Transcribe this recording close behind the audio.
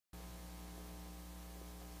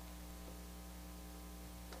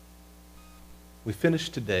We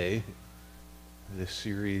finished today this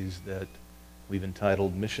series that we've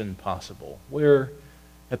entitled Mission Possible, where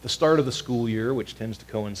at the start of the school year, which tends to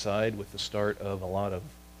coincide with the start of a lot of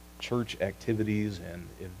church activities and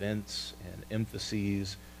events and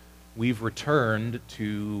emphases, we've returned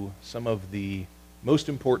to some of the most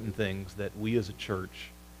important things that we as a church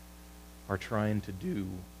are trying to do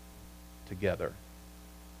together.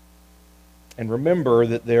 And remember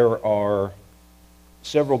that there are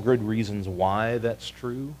several good reasons why that's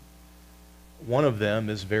true. One of them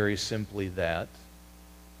is very simply that,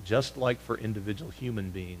 just like for individual human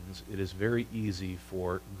beings, it is very easy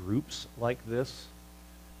for groups like this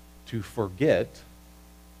to forget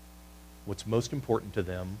what's most important to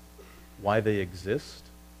them, why they exist,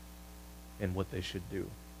 and what they should do.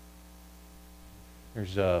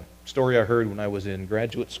 There's a story I heard when I was in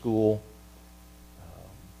graduate school.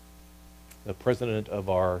 The president of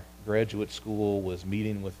our graduate school was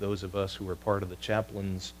meeting with those of us who were part of the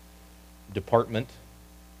chaplains department,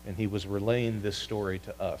 and he was relaying this story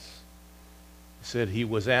to us. He said he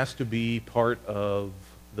was asked to be part of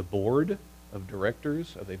the board of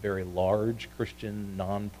directors of a very large Christian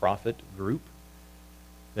nonprofit group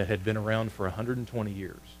that had been around for 120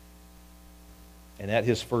 years. And at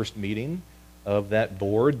his first meeting of that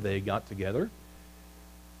board, they got together,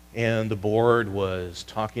 and the board was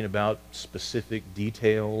talking about specific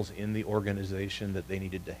details in the organization that they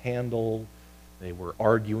needed to handle. They were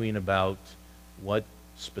arguing about what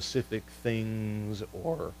specific things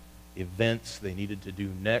or events they needed to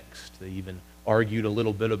do next. They even argued a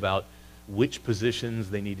little bit about which positions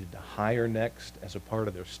they needed to hire next as a part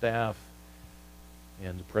of their staff.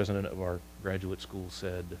 And the president of our graduate school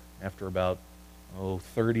said after about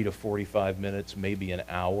 30 to 45 minutes, maybe an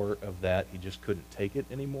hour of that, he just couldn't take it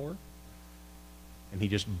anymore. And he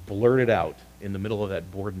just blurted out in the middle of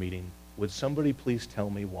that board meeting, "Would somebody please tell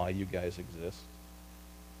me why you guys exist?"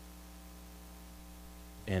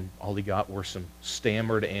 And all he got were some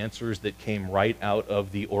stammered answers that came right out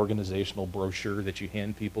of the organizational brochure that you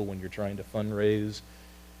hand people when you're trying to fundraise.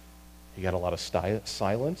 He got a lot of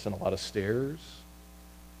silence and a lot of stares.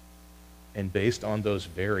 And based on those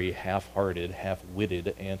very half-hearted,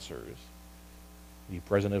 half-witted answers, the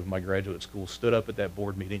president of my graduate school stood up at that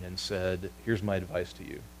board meeting and said, "Here's my advice to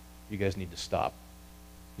you. You guys need to stop.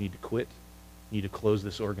 You need to quit. You need to close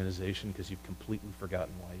this organization because you've completely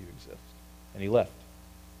forgotten why you exist." And he left.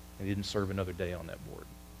 And he didn't serve another day on that board.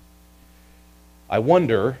 I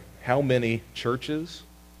wonder how many churches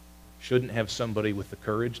shouldn't have somebody with the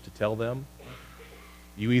courage to tell them,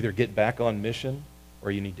 you either get back on mission or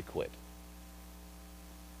you need to quit.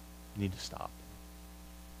 You need to stop,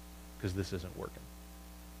 because this isn't working.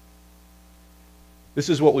 This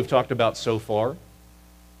is what we've talked about so far.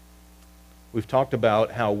 We've talked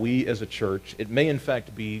about how we as a church, it may in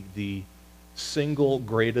fact be the single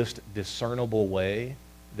greatest discernible way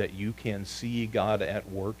that you can see God at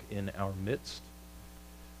work in our midst.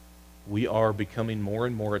 We are becoming more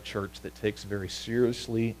and more a church that takes very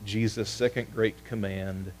seriously Jesus' second great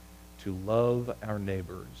command to love our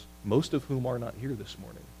neighbors, most of whom are not here this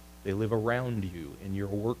morning. They live around you in your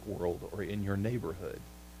work world or in your neighborhood.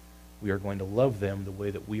 We are going to love them the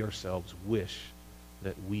way that we ourselves wish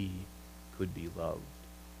that we could be loved.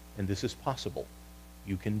 And this is possible.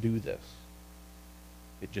 You can do this.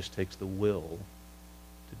 It just takes the will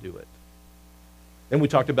to do it. Then we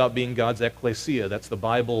talked about being God's ecclesia. That's the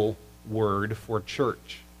Bible word for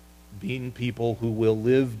church. Being people who will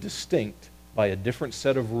live distinct by a different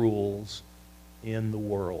set of rules in the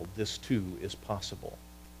world. This too is possible.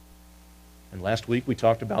 And last week we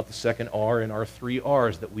talked about the second R in our 3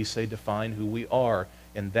 R's that we say define who we are.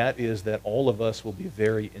 And that is that all of us will be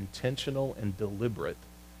very intentional and deliberate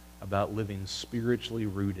about living spiritually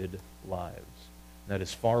rooted lives. That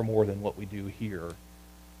is far more than what we do here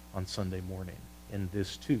on Sunday morning. And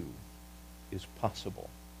this too is possible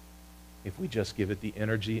if we just give it the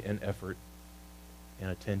energy and effort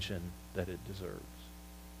and attention that it deserves.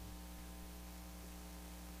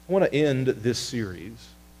 I want to end this series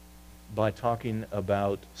by talking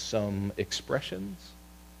about some expressions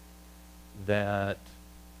that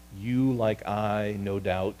you, like I, no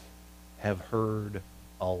doubt, have heard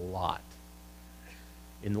a lot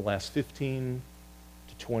in the last 15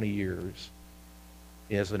 to 20 years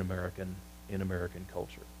as an American in American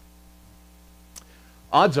culture.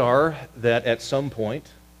 Odds are that at some point,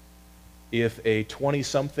 if a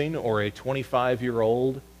 20-something or a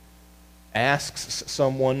 25-year-old asks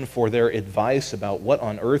someone for their advice about what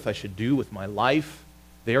on earth I should do with my life,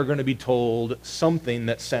 they are going to be told something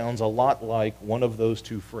that sounds a lot like one of those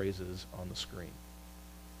 2 phrases on the screen.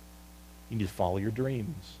 You need to follow your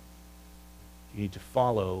dreams. You need to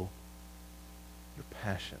follow Your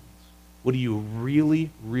passions. What do you really,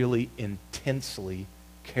 really intensely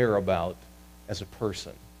care about as a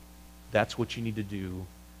person? That's what you need to do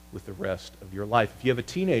with the rest of your life. If you have a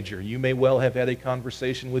teenager, you may well have had a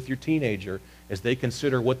conversation with your teenager as they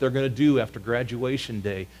consider what they're going to do after graduation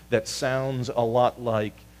day that sounds a lot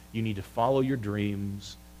like you need to follow your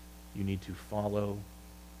dreams, you need to follow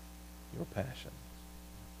your passions.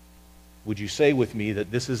 Would you say with me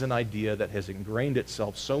that this is an idea that has ingrained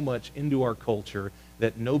itself so much into our culture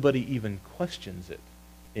that nobody even questions it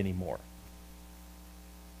anymore?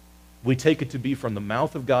 We take it to be from the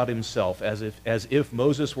mouth of God himself, as if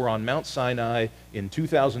Moses were on Mount Sinai in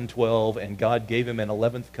 2012 and God gave him an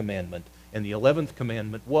 11th commandment. And the 11th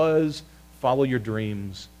commandment was, follow your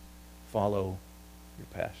dreams, follow your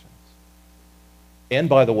passions. And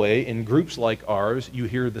by the way, in groups like ours, you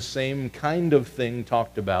hear the same kind of thing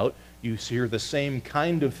talked about. You hear the same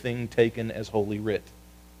kind of thing taken as Holy Writ.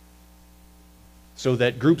 So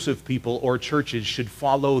that groups of people or churches should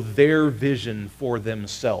follow their vision for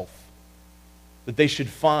themselves. That they should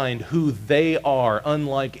find who they are,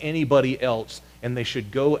 unlike anybody else, and they should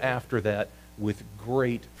go after that with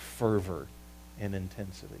great fervor and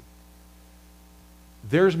intensity.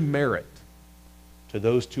 There's merit to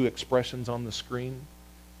those two expressions on the screen.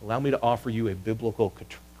 Allow me to offer you a biblical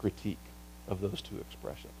critique of those two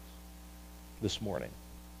expressions this morning.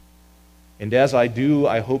 And as I do,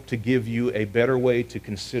 I hope to give you a better way to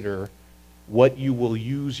consider what you will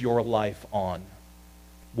use your life on,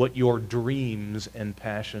 what your dreams and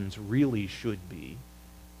passions really should be,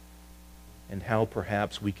 and how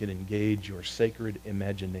perhaps we can engage your sacred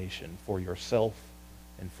imagination for yourself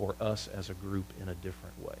and for us as a group in a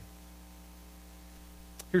different way.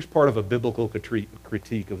 Here's part of a biblical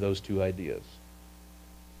critique of those two ideas.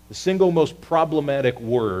 The single most problematic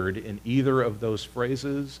word in either of those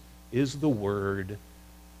phrases is the word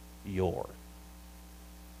your.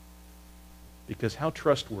 Because how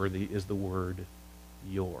trustworthy is the word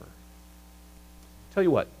your? Tell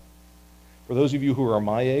you what, for those of you who are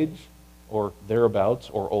my age, or thereabouts,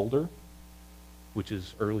 or older, which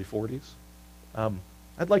is early 40s,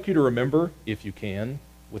 I'd like you to remember, if you can,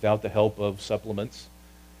 without the help of supplements,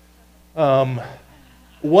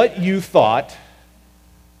 what you thought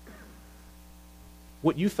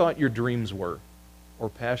your dreams were or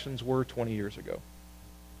passions were 20 years ago.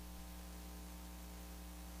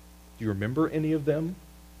 Do you remember any of them?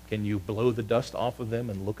 Can you blow the dust off of them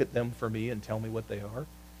and look at them for me and tell me what they are?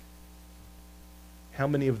 How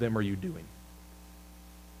many of them are you doing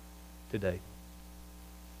today?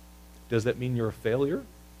 Does that mean you're a failure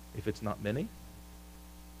if it's not many?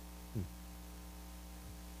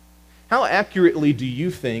 How accurately do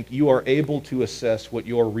you think you are able to assess what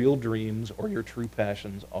your real dreams or your true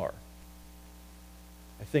passions are?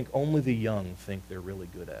 I think only the young think they're really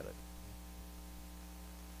good at it.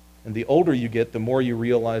 And the older you get, the more you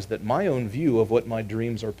realize that my own view of what my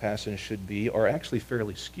dreams or passions should be are actually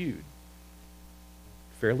fairly skewed,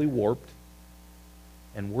 fairly warped,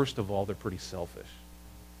 and worst of all, they're pretty selfish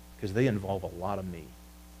because they involve a lot of me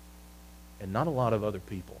and not a lot of other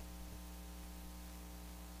people.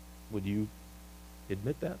 Would you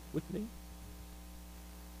admit that with me?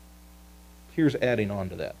 Here's adding on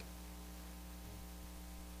to that.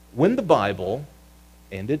 When the Bible,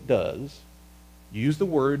 and it does, use the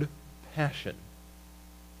word passion,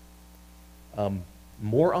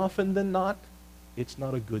 more often than not, it's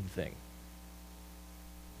not a good thing.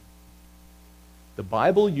 The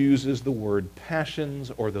Bible uses the word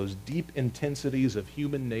passions or those deep intensities of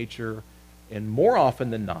human nature, and more often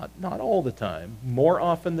than not all the time, more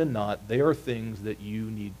often than not, they are things that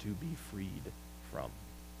you need to be freed from.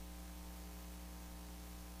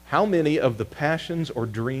 How many of the passions or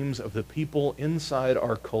dreams of the people inside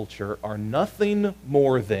our culture are nothing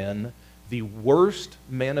more than the worst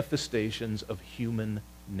manifestations of human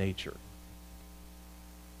nature?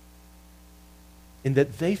 In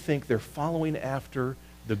that they think they're following after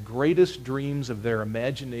the greatest dreams of their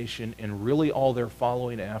imagination, and really all they're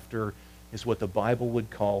following after is what the Bible would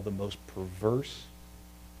call the most perverse,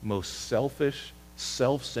 most selfish,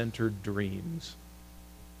 self-centered dreams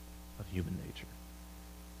of human nature.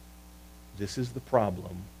 This is the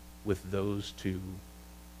problem with those two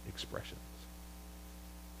expressions.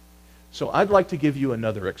 So I'd like to give you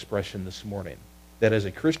another expression this morning that as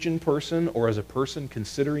a Christian person or as a person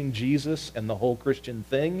considering Jesus and the whole Christian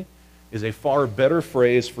thing is a far better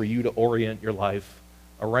phrase for you to orient your life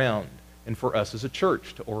around, and for us as a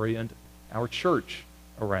church to orient our church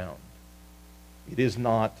around. It is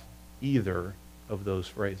not either of those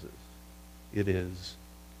phrases. It is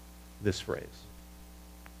this phrase.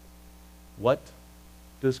 What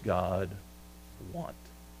does God want?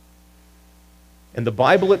 And the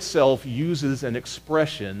Bible itself uses an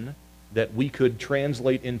expression that we could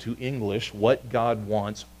translate into English, what God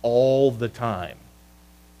wants, all the time.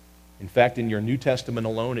 In fact, in your New Testament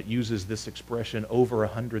alone, it uses this expression over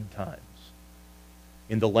 100 times.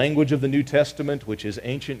 In the language of the New Testament, which is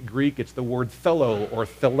ancient Greek, it's the word thelo or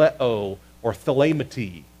theleo or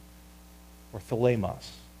thelemati or thelemos.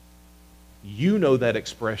 You know that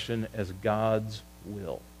expression as God's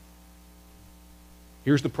will.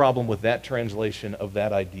 Here's the problem with that translation of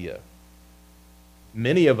that idea.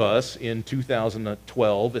 Many of us in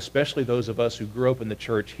 2012, especially those of us who grew up in the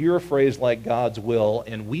church, hear a phrase like God's will,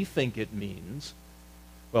 and we think it means,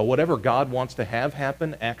 well, whatever God wants to have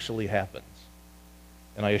happen actually happens.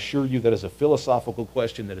 And I assure you that is a philosophical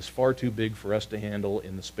question that is far too big for us to handle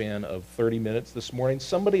in the span of 30 minutes this morning.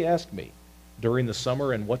 Somebody asked me during the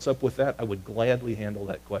summer, and what's up with that? I would gladly handle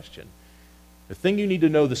that question. The thing you need to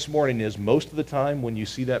know this morning is most of the time when you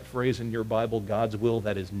see that phrase in your Bible, God's will,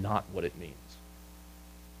 that is not what it means.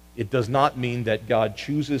 It does not mean that God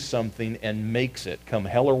chooses something and makes it, come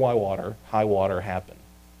hell or high water, happen.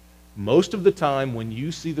 Most of the time when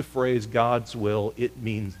you see the phrase God's will, it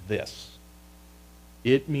means this.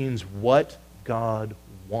 It means what God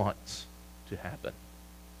wants to happen.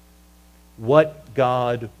 What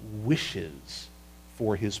God wishes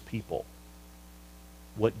for his people.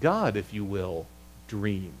 What God, if you will,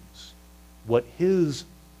 dreams. What his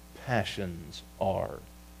passions are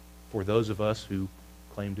for those of us who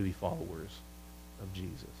claim to be followers of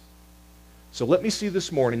Jesus. So let me see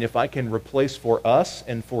this morning if I can replace for us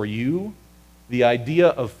and for you the idea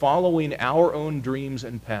of following our own dreams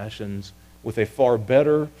and passions with a far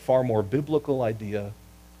better, far more biblical idea,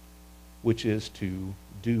 which is to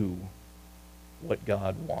do what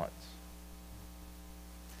God wants.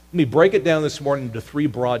 Let me break it down this morning into three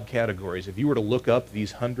broad categories. If you were to look up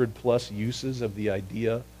these 100+ uses of the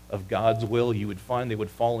idea of God's will, you would find they would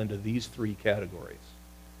fall into these three categories.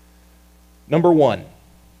 Number one,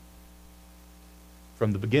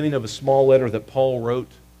 from the beginning of a small letter that Paul wrote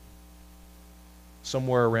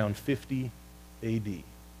somewhere around 50 AD.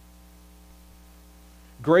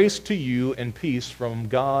 Grace to you and peace from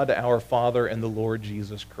God our Father and the Lord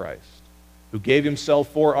Jesus Christ, who gave himself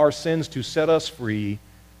for our sins to set us free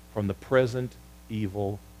from the present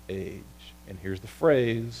evil age. And here's the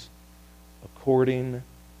phrase, according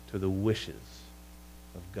to the wishes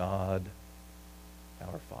of God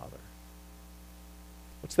our Father.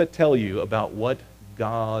 What's that tell you about what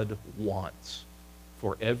God wants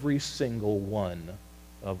for every single one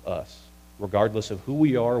of us, regardless of who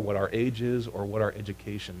we are, what our age is, or what our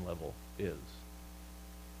education level is?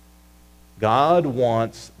 God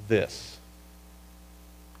wants this.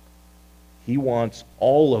 He wants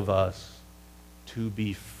all of us to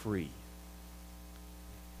be free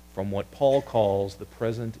from what Paul calls the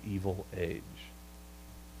present evil age.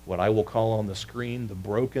 What I will call on the screen the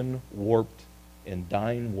broken, warped, and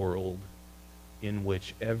dying world in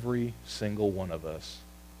which every single one of us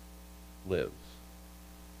lives.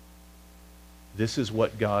 This is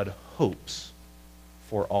what God hopes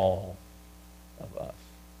for all of us.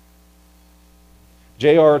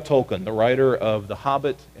 J.R.R. Tolkien, the writer of The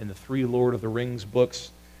Hobbit and the three Lord of the Rings books,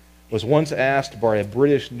 was once asked by a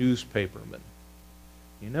British newspaperman,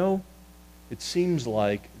 you know, it seems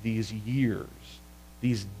like these years,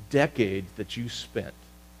 these decades that you spent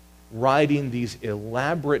writing these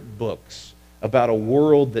elaborate books about a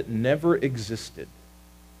world that never existed,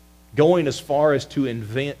 going as far as to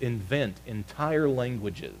invent entire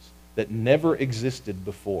languages that never existed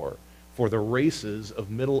before for the races of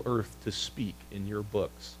Middle Earth to speak in your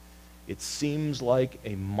books. It seems like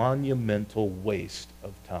a monumental waste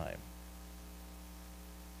of time.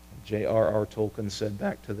 J.R.R. Tolkien said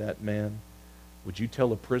back to that man, would you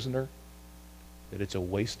tell a prisoner that it's a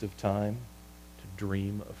waste of time to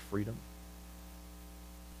dream of freedom?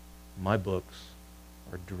 My books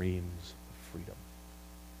are dreams of freedom.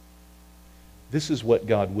 This is what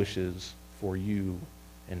God wishes for you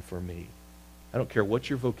and for me. I don't care what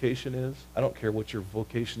your vocation is. I don't care what your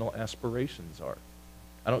vocational aspirations are.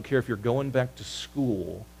 I don't care if you're going back to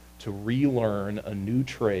school to relearn a new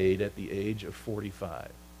trade at the age of 45.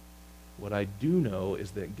 What I do know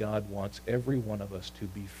is that God wants every one of us to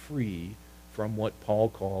be free from what Paul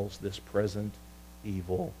calls this present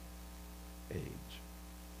evil age.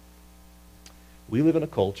 We live in a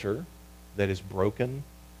culture that is broken,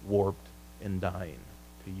 warped, and dying,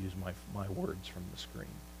 to use my words from the screen.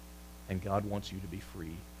 And God wants you to be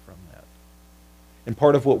free from that. And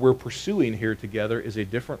part of what we're pursuing here together is a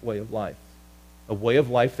different way of life. A way of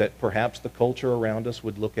life that perhaps the culture around us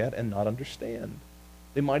would look at and not understand.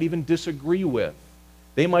 They might even disagree with.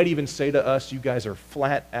 They might even say to us, you guys are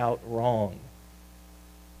flat out wrong.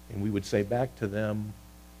 And we would say back to them,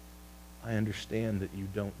 I understand that you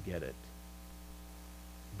don't get it,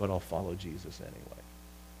 but I'll follow Jesus anyway.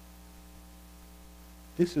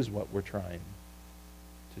 This is what we're trying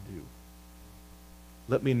to do.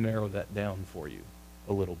 Let me narrow that down for you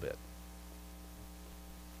a little bit.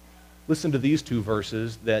 Listen to these two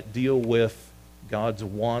verses that deal with God's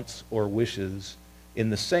wants or wishes in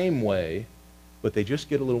the same way, but they just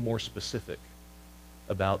get a little more specific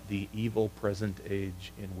about the evil present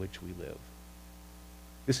age in which we live.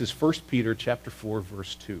 This is 1 Peter chapter 4,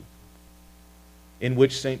 verse 2, in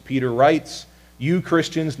which St. Peter writes, "You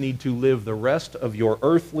Christians need to live the rest of your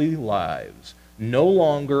earthly lives, no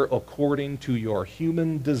longer according to your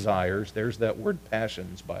human desires." There's that word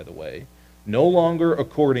passions, by the way. "No longer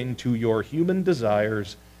according to your human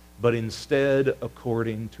desires, but instead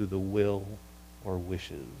according to the will or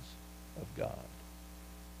wishes of God."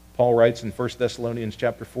 Paul writes in 1 Thessalonians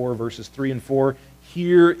chapter 4, verses 3 and 4,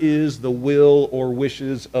 "Here is the will or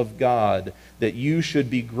wishes of God, that you should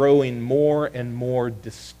be growing more and more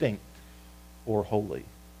distinct or holy.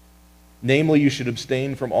 Namely, you should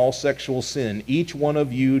abstain from all sexual sin. Each one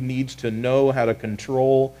of you needs to know how to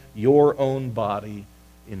control your own body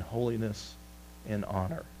in holiness and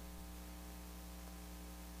honor."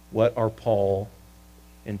 What are Paul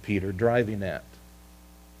and Peter driving at?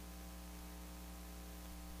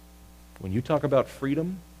 When you talk about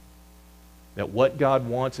freedom, that what God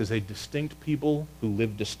wants is a distinct people who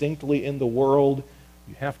live distinctly in the world,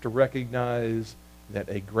 you have to recognize that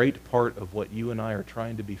a great part of what you and I are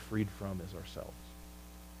trying to be freed from is ourselves.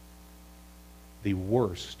 The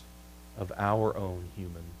worst of our own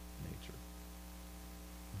human nature.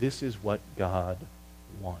 This is what God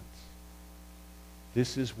wants.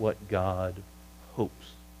 This is what God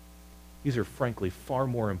hopes. These are frankly far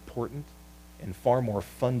more important and far more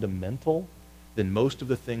fundamental than most of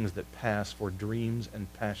the things that pass for dreams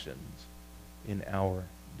and passions in our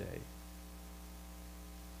day.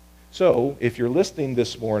 So, if you're listening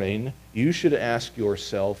this morning, you should ask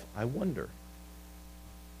yourself, I wonder,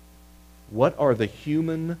 what are the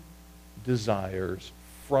human desires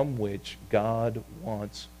from which God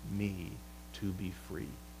wants me to be free?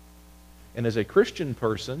 And as a Christian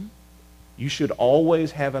person, you should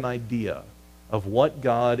always have an idea of what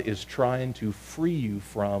God is trying to free you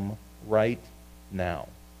from right now.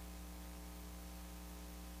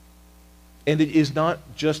 And it is not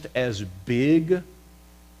just as big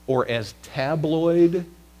or as tabloid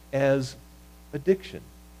as addiction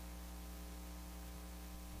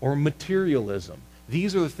or materialism.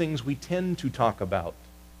 These are the things we tend to talk about.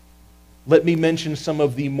 Let me mention some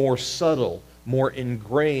of the more subtle, more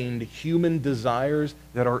ingrained human desires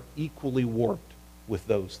that are equally warped with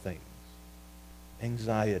those things.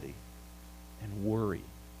 Anxiety and worry.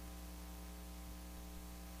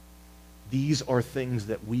 These are things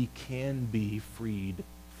that we can be freed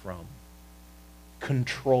from.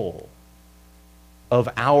 Control of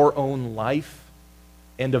our own life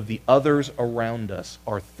and of the others around us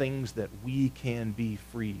are things that we can be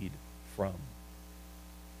freed from.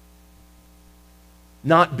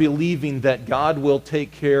 Not believing that God will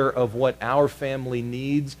take care of what our family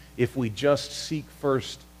needs if we just seek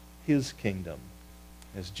first His kingdom,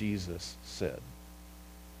 as Jesus said.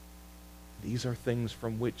 These are things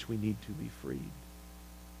from which we need to be freed.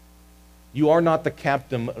 You are not the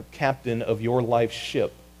captain of your life's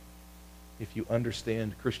ship if you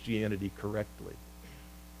understand Christianity correctly.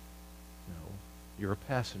 No, you're a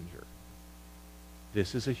passenger.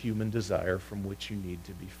 This is a human desire from which you need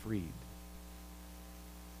to be freed.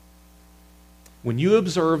 When you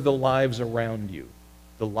observe the lives around you,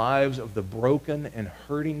 the lives of the broken and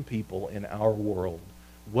hurting people in our world,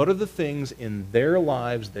 what are the things in their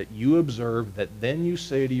lives that you observe that then you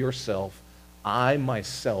say to yourself, I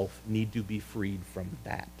myself need to be freed from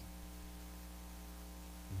that?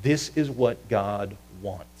 This is what God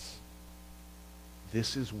wants.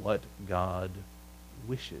 This is what God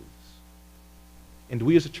wishes. And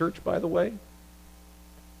we as a church, by the way,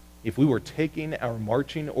 if we were taking our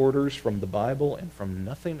marching orders from the Bible and from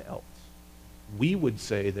nothing else, we would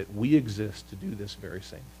say that we exist to do this very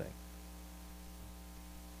same thing.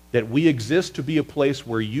 That we exist to be a place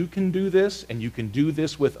where you can do this, and you can do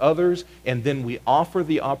this with others, and then we offer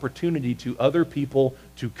the opportunity to other people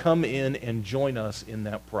to come in and join us in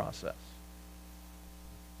that process.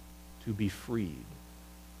 To be freed,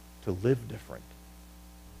 to live different,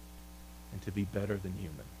 and to be better than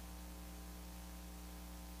human.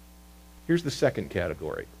 Here's the second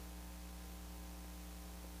category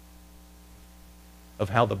of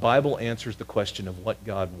how the Bible answers the question of what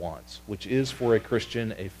God wants, which is, for a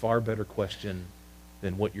Christian, a far better question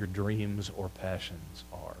than what your dreams or passions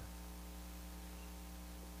are.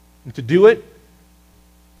 And to do it,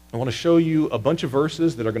 I want to show you a bunch of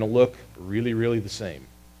verses that are going to look really, really the same.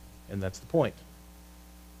 And that's the point.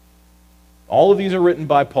 All of these are written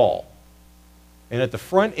by Paul. And at the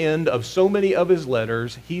front end of so many of his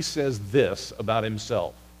letters, he says this about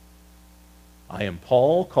himself. I am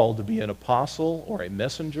Paul, called to be an apostle or a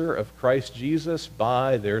messenger of Christ Jesus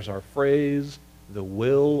by, there's our phrase, the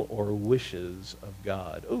will or wishes of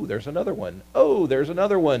God. Oh, there's another one. Oh, there's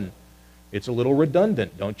another one. It's a little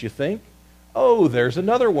redundant, don't you think? Oh, there's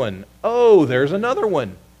another one. Oh, there's another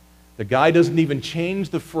one. The guy doesn't even change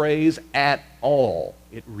the phrase at all.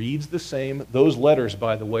 It reads the same. Those letters,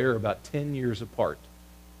 by the way, are about 10 years apart.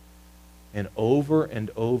 And over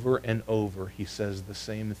and over, he says the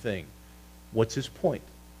same thing. What's his point?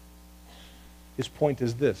 His point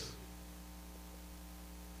is this: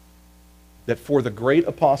 that for the great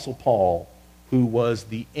apostle Paul, who was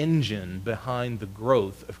the engine behind the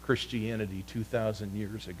growth of Christianity 2,000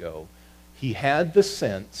 years ago, he had the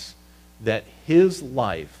sense that his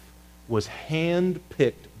life was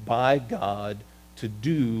handpicked by God to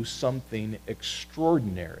do something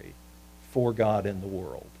extraordinary for God in the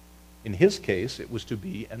world. In his case, it was to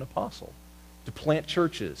be an apostle, to plant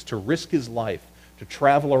churches, to risk his life, to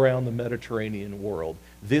travel around the Mediterranean world.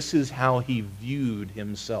 This is how he viewed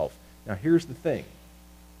himself. Now, here's the thing.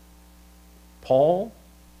 Paul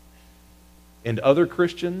and other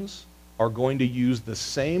Christians are going to use the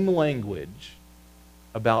same language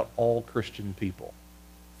about all Christian people.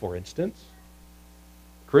 For instance,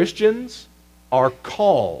 Christians are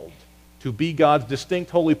called to be God's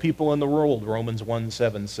distinct holy people in the world, Romans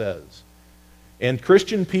 1:7 says. And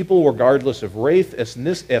Christian people, regardless of race,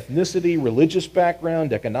 ethnicity, religious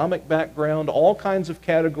background, economic background, all kinds of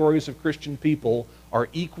categories of Christian people are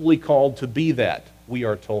equally called to be that, we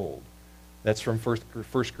are told. That's from 1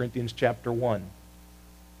 Corinthians chapter 1.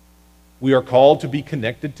 We are called to be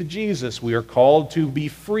connected to Jesus. We are called to be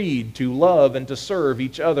freed, to love, and to serve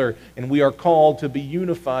each other. And we are called to be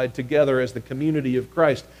unified together as the community of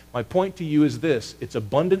Christ. My point to you is this: it's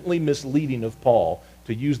abundantly misleading of Paul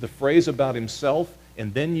to use the phrase about himself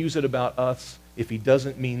and then use it about us if he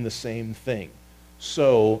doesn't mean the same thing.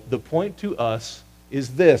 So the point to us is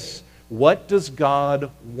this: what does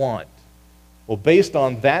God want? Well, based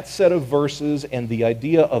on that set of verses and the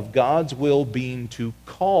idea of God's will being to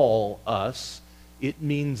call us, it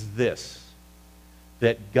means this: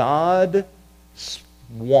 that God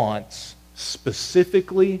wants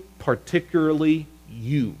specifically, particularly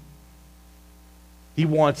you. He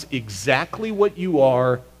wants exactly what you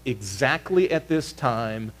are, exactly at this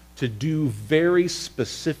time, to do very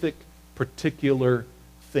specific, particular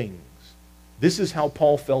things. This is how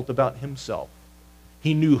Paul felt about himself.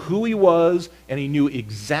 He knew who he was, and he knew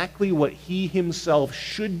exactly what he himself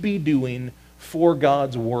should be doing for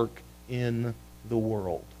God's work in the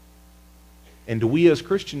world. And we as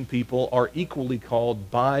Christian people are equally called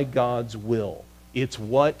by God's will. It's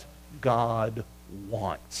what God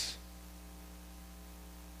wants.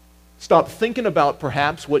 Stop thinking about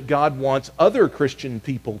perhaps what God wants other Christian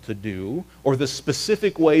people to do, or the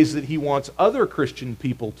specific ways that he wants other Christian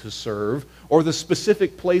people to serve, or the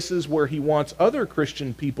specific places where he wants other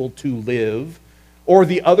Christian people to live, or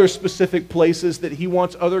the other specific places that he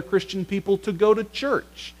wants other Christian people to go to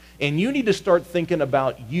church. And you need to start thinking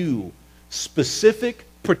about you, specific,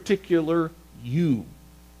 particular you.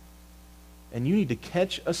 And you need to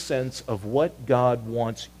catch a sense of what God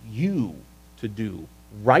wants you to do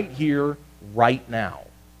right here, right now.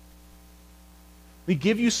 Let me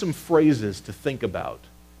give you some phrases to think about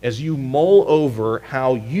as you mull over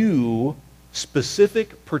how you,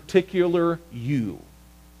 specific, particular you,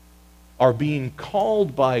 are being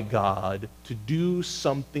called by God to do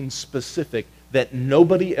something specific that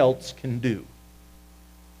nobody else can do.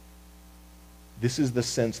 This is the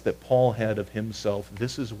sense that Paul had of himself.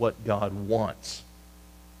 This is what God wants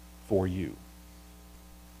for you.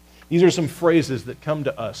 These are some phrases that come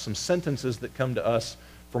to us, some sentences that come to us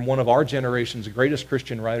from one of our generation's greatest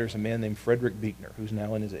Christian writers, a man named Frederick Buechner, who's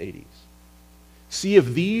now in his 80s. See if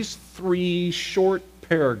these 3 short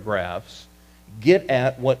paragraphs get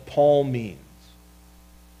at what Paul means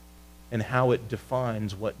and how it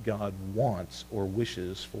defines what God wants or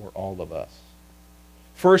wishes for all of us.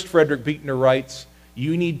 First, Frederick Buechner writes,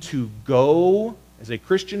 you need to go, as a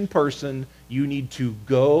Christian person, you need to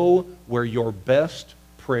go where your best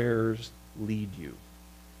prayers lead you.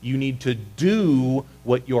 You need to do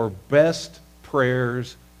what your best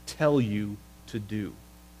prayers tell you to do.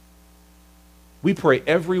 We pray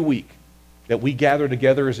every week that we gather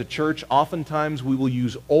together as a church. Oftentimes we will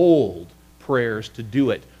use old, prayers to do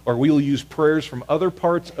it, or we'll use prayers from other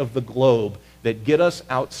parts of the globe that get us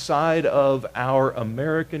outside of our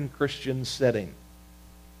American Christian setting.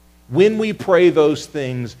 When we pray those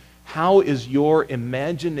things, how is your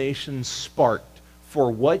imagination sparked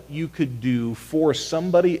for what you could do for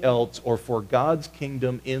somebody else or for God's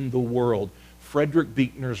kingdom in the world? Frederick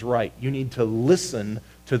Buechner's right. You need to listen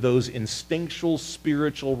to those instinctual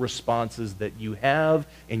spiritual responses that you have,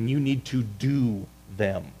 and you need to do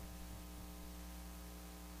them.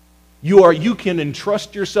 You can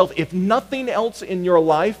entrust yourself, if nothing else in your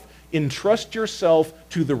life, entrust yourself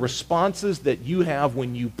to the responses that you have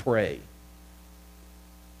when you pray.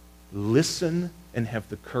 Listen and have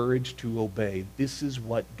the courage to obey. This is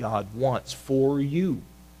what God wants for you.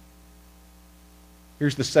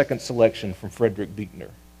 Here's the second selection from Frederick Buechner.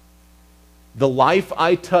 The life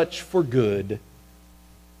I touch for good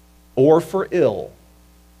or for ill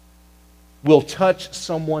will touch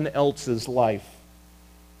someone else's life.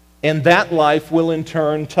 And that life will in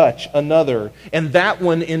turn touch another. And that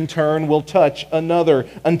one in turn will touch another.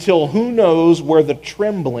 Until who knows where the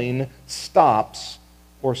trembling stops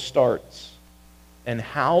or starts. And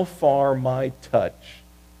how far my touch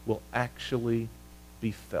will actually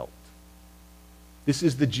be felt. This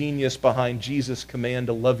is the genius behind Jesus' command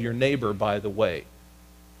to love your neighbor, by the way.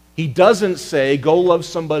 He doesn't say, go love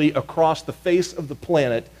somebody across the face of the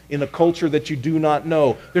planet in a culture that you do not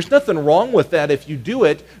know. There's nothing wrong with that if you do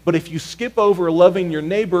it, but if you skip over loving your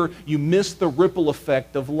neighbor, you miss the ripple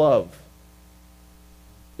effect of love.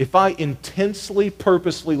 If I intensely,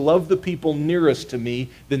 purposely love the people nearest to me,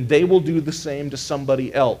 then they will do the same to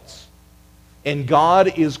somebody else. And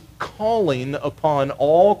God is calling upon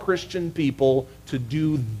all Christian people to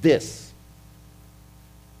do this.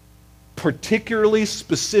 Particularly,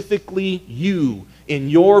 specifically you,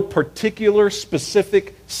 in your particular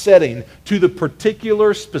specific setting, to the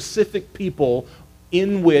particular specific people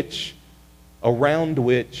in which, around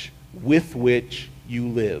which, with which you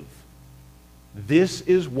live. This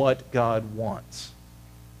is what God wants.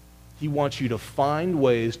 He wants you to find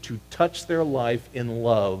ways to touch their life in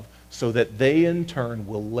love so that they in turn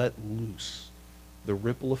will let loose the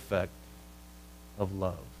ripple effect of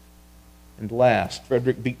love. And last,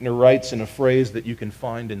 Frederick Buechner writes in a phrase that you can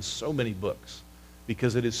find in so many books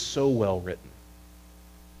because it is so well written.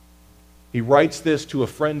 He writes this to a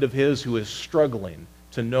friend of his who is struggling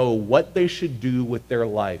to know what they should do with their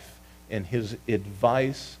life, and his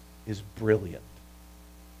advice is brilliant.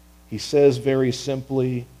 He says very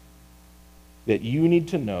simply that you need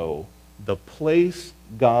to know the place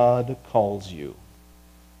God calls you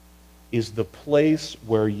is the place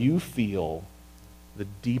where you feel the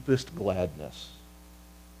deepest gladness,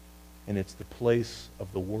 and it's the place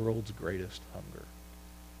of the world's greatest hunger.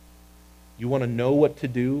 You want to know what to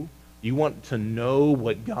do? You want to know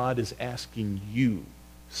what God is asking you,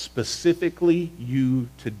 specifically you,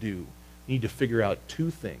 to do. You need to figure out two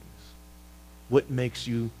things. What makes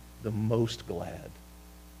you the most glad?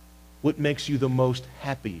 What makes you the most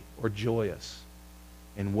happy or joyous?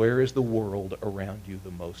 And where is the world around you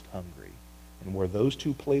the most hungry? And where those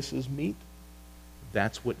two places meet,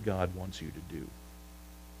 that's what God wants you to do.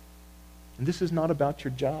 And this is not about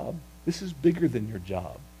your job. This is bigger than your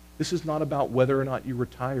job. This is not about whether or not you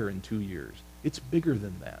retire in 2 years. It's bigger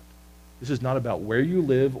than that. This is not about where you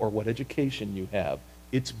live or what education you have.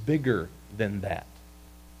 It's bigger than that.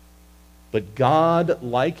 But God,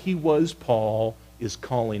 like he was Paul, is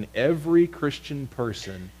calling every Christian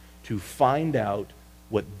person to find out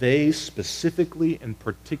what they specifically and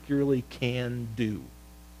particularly can do.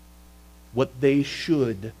 What they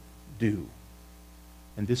should do.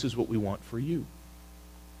 And this is what we want for you.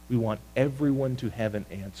 We want everyone to have an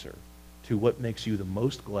answer to what makes you the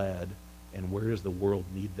most glad and where does the world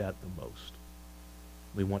need that the most.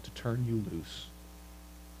 We want to turn you loose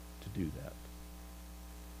to do that.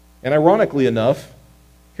 And ironically enough,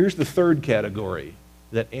 here's the third category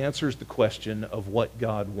that answers the question of what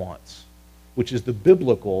God wants, which is the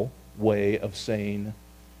biblical way of saying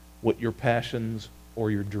what your passions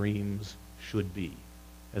or your dreams should be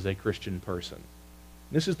as a Christian person.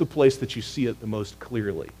 This is the place that you see it the most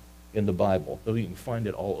clearly in the Bible, though you can find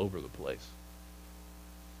it all over the place.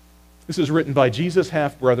 This is written by Jesus'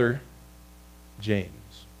 half-brother,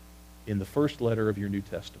 James, in the first letter of your New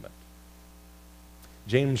Testament.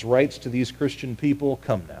 James writes to these Christian people,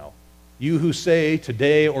 "Come now, you who say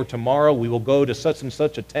today or tomorrow we will go to such and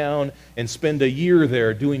such a town and spend a year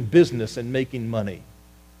there doing business and making money.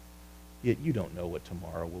 Yet you don't know what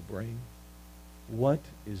tomorrow will bring. What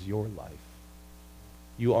is your life?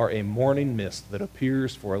 You are a morning mist that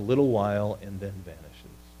appears for a little while and then vanishes.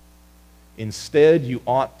 Instead, you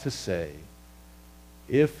ought to say,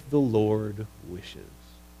 if the Lord wishes.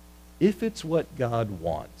 If it's what God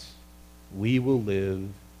wants, we will live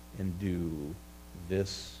and do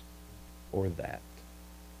this or that.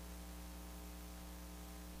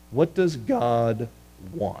 What does God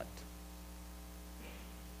want?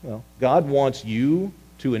 Well, God wants you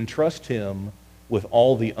to entrust him with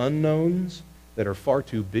all the unknowns that are far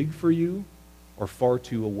too big for you or far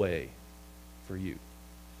too away for you.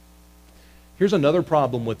 Here's another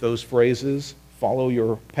problem with those phrases, follow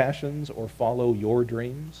your passions or follow your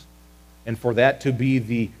dreams. And for that to be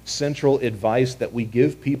the central advice that we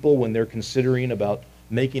give people when they're considering about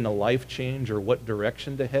making a life change or what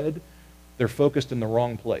direction to head, they're focused in the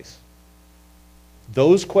wrong place.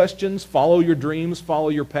 Those questions, follow your dreams, follow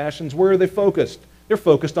your passions, where are they focused? They're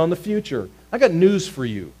focused on the future. I got news for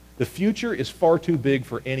you. The future is far too big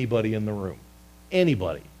for anybody in the room.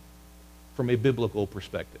 Anybody, from a biblical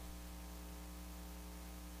perspective.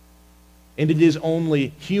 And it is only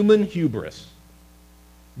human hubris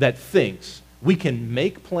that thinks we can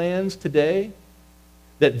make plans today,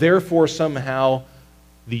 that therefore somehow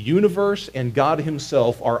the universe and God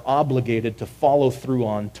himself are obligated to follow through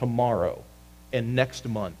on tomorrow and next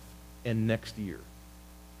month and next year.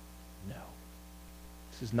 No.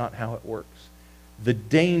 This is not how it works. The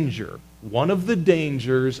danger, one of the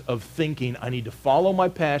dangers of thinking I need to follow my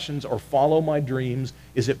passions or follow my dreams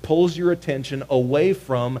is it pulls your attention away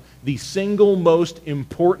from the single most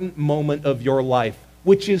important moment of your life,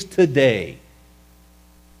 which is today.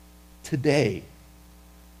 Today.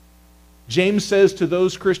 James says to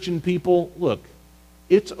those Christian people, look,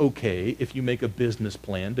 it's okay if you make a business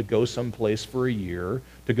plan to go someplace for a year,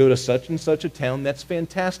 to go to such and such a town. That's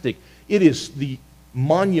fantastic. It is the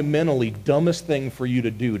monumentally dumbest thing for you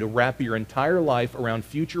to do, to wrap your entire life around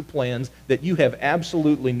future plans that you have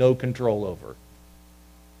absolutely no control over.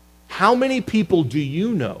 How many people do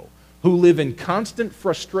you know who live in constant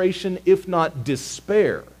frustration, if not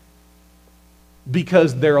despair,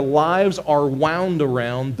 because their lives are wound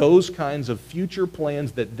around those kinds of future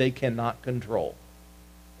plans that they cannot control?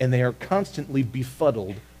 And they are constantly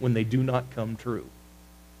befuddled when they do not come true.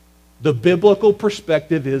 The biblical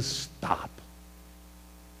perspective is stop.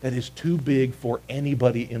 That is too big for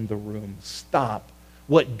anybody in the room. Stop.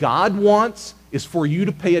 What God wants is for you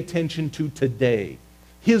to pay attention to today.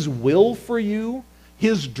 His will for you,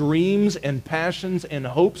 his dreams and passions and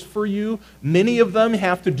hopes for you, many of them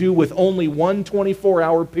have to do with only one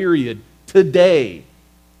 24-hour period, today.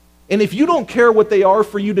 And if you don't care what they are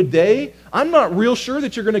for you today, I'm not real sure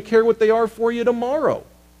that you're going to care what they are for you tomorrow.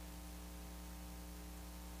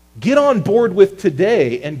 Get on board with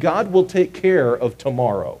today, and God will take care of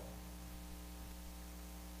tomorrow.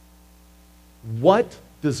 What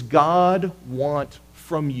does God want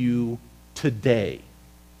from you today?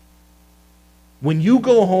 When you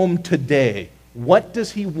go home today, what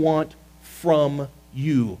does he want from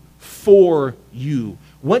you, for you?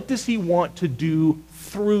 What does he want to do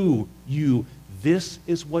through you? This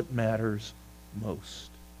is what matters most.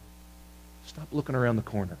 Stop looking around the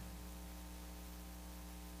corner.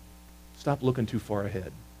 Stop looking too far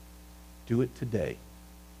ahead. Do it today.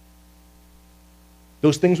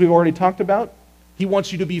 Those things we've already talked about, he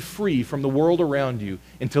wants you to be free from the world around you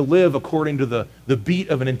and to live according to the beat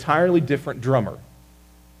of an entirely different drummer.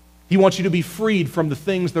 He wants you to be freed from the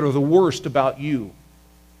things that are the worst about you.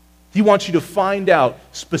 He wants you to find out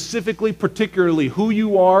specifically, particularly who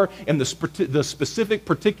you are and the specific,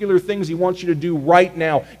 particular things he wants you to do right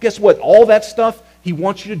now. Guess what? All that stuff, he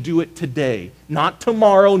wants you to do it today. Not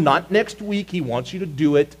tomorrow, not next week. He wants you to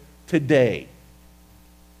do it today.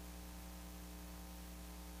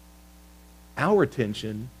 Our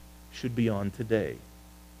attention should be on today.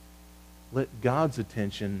 Let God's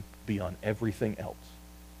attention be on everything else.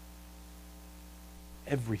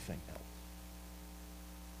 Everything else.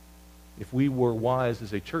 If we were wise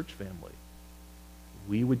as a church family,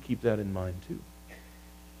 we would keep that in mind too.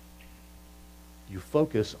 You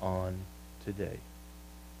focus on today.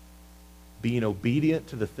 Being obedient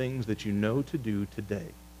to the things that you know to do today.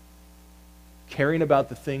 Caring about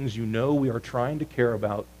the things you know we are trying to care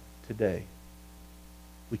about today.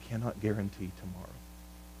 We cannot guarantee tomorrow.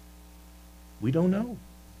 We don't know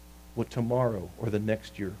what tomorrow or the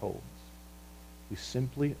next year holds. We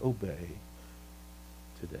simply obey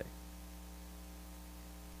today.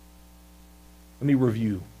 Let me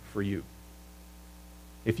review for you.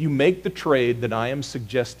 If you make the trade that I am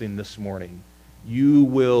suggesting this morning, you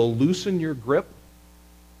will loosen your grip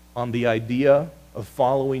on the idea of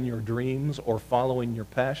following your dreams or following your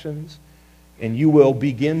passions, and you will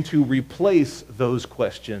begin to replace those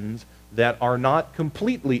questions that are not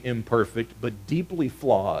completely imperfect but deeply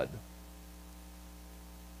flawed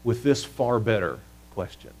with this far better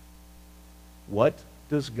question. What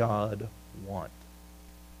does God want?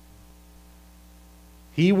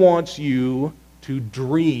 He wants you to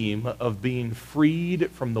dream of being freed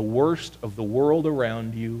from the worst of the world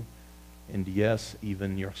around you, and yes,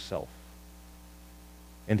 even yourself.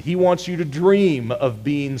 And he wants you to dream of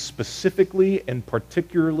being specifically and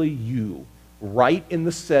particularly you, right in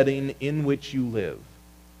the setting in which you live,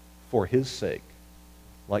 for his sake,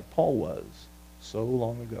 like Paul was so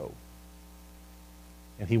long ago.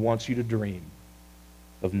 And he wants you to dream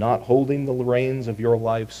of not holding the reins of your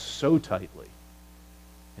life so tightly,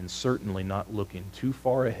 and certainly not looking too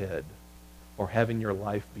far ahead or having your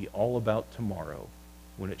life be all about tomorrow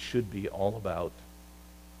when it should be all about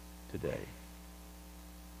today.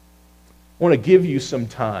 I want to give you some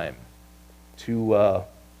time to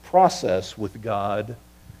process with God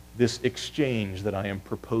this exchange that I am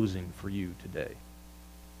proposing for you today.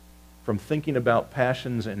 From thinking about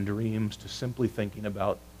passions and dreams to simply thinking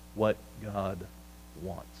about what God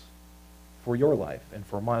wants for your life and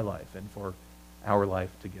for my life and for our life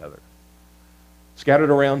together. Scattered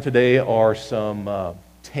around today are some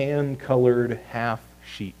tan-colored half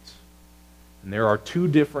sheets. And there are two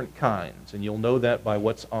different kinds, and you'll know that by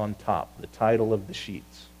what's on top, the title of the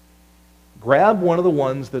sheets. Grab one of the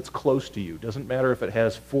ones that's close to you. Doesn't matter if it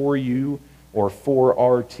has 4U or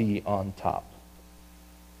 4RT on top.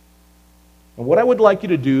 And what I would like you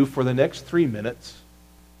to do for the next 3 minutes,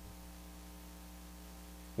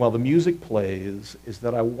 while the music plays, is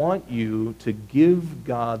that I want you to give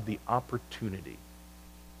God the opportunity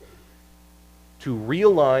to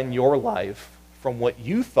realign your life from what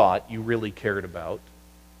you thought you really cared about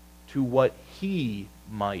to what he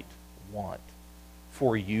might want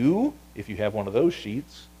for you, if you have one of those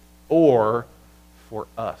sheets, or for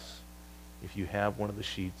us, if you have one of the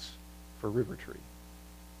sheets for RiverTree.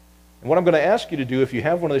 And what I'm going to ask you to do, if you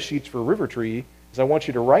have one of the sheets for RiverTree, is I want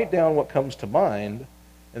you to write down what comes to mind,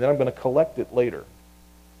 and then I'm going to collect it later,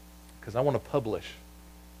 because I want to publish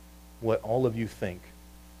what all of you think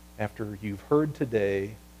after you've heard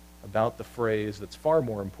today about the phrase that's far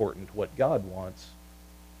more important, what God wants,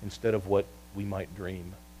 instead of what we might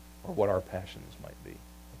dream or what our passions might be.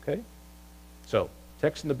 Okay? So,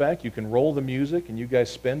 text in the back, you can roll the music, and you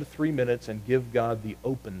guys spend 3 minutes and give God the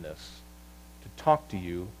openness to talk to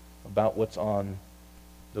you about what's on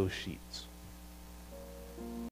those sheets.